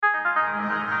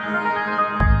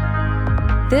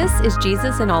This is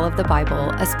Jesus in All of the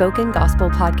Bible, a spoken gospel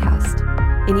podcast.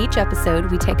 In each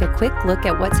episode, we take a quick look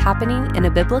at what's happening in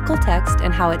a biblical text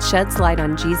and how it sheds light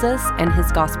on Jesus and his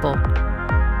gospel.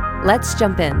 Let's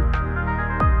jump in.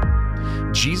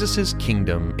 Jesus'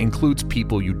 kingdom includes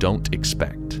people you don't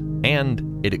expect,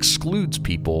 and it excludes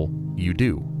people you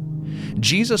do.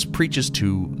 Jesus preaches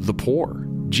to the poor.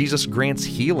 Jesus grants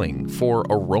healing for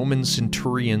a Roman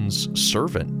centurion's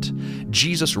servant.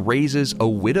 Jesus raises a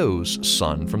widow's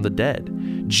son from the dead.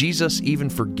 Jesus even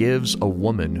forgives a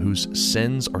woman whose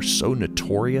sins are so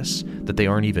notorious that they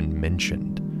aren't even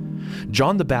mentioned.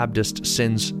 John the Baptist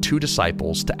sends two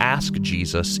disciples to ask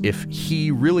Jesus if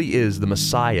he really is the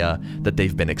Messiah that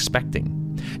they've been expecting.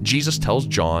 Jesus tells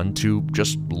John to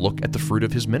just look at the fruit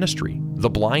of his ministry. The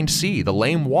blind see, the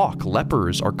lame walk,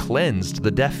 lepers are cleansed,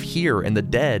 the deaf hear, and the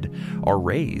dead are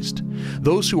raised.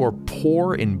 Those who are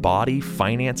poor in body,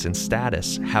 finance, and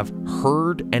status have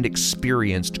heard and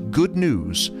experienced good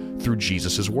news through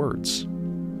Jesus' words.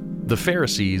 The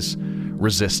Pharisees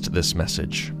resist this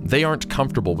message. They aren't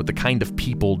comfortable with the kind of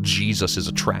people Jesus is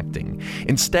attracting.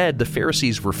 Instead, the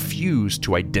Pharisees refuse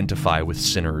to identify with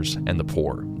sinners and the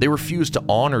poor. They refuse to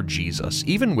honor Jesus,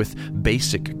 even with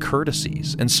basic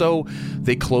courtesies. And so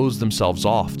they close themselves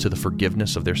off to the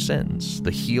forgiveness of their sins,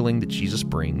 the healing that Jesus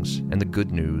brings, and the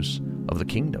good news of the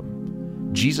kingdom.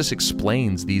 Jesus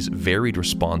explains these varied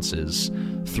responses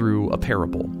through a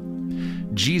parable.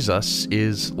 Jesus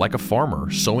is like a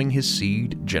farmer sowing his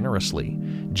seed generously.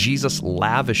 Jesus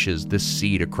lavishes this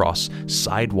seed across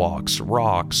sidewalks,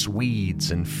 rocks,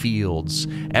 weeds, and fields.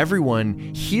 Everyone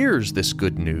hears this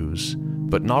good news,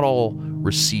 but not all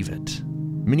receive it.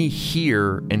 Many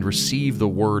hear and receive the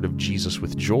word of Jesus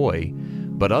with joy,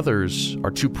 but others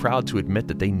are too proud to admit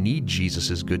that they need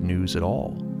Jesus' good news at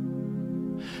all.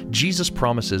 Jesus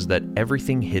promises that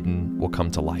everything hidden will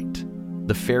come to light.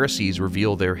 The Pharisees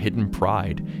reveal their hidden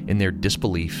pride in their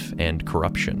disbelief and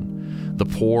corruption. The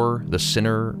poor, the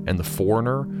sinner, and the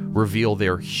foreigner reveal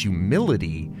their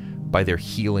humility by their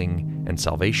healing and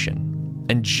salvation.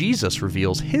 And Jesus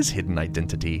reveals his hidden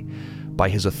identity by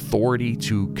his authority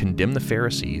to condemn the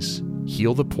Pharisees,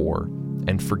 heal the poor,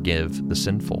 and forgive the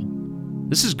sinful.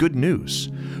 This is good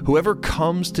news. Whoever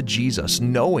comes to Jesus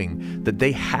knowing that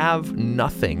they have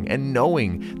nothing and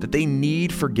knowing that they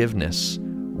need forgiveness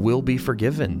will be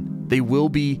forgiven. They will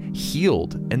be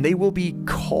healed, and they will be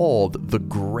called the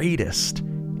greatest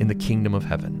in the kingdom of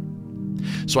heaven.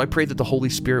 So I pray that the Holy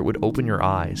Spirit would open your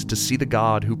eyes to see the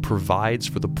God who provides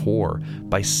for the poor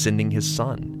by sending his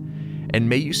Son. And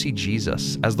may you see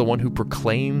Jesus as the one who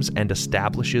proclaims and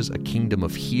establishes a kingdom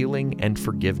of healing and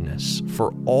forgiveness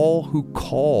for all who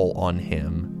call on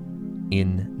him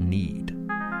in need.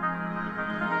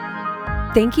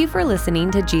 Thank you for listening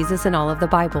to Jesus in All of the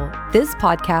Bible. This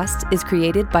podcast is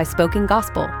created by Spoken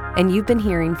Gospel, and you've been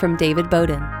hearing from David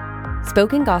Bowden.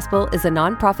 Spoken Gospel is a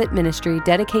nonprofit ministry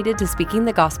dedicated to speaking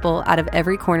the gospel out of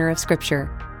every corner of Scripture.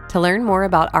 To learn more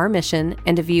about our mission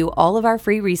and to view all of our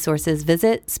free resources,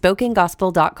 visit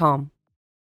spokengospel.com.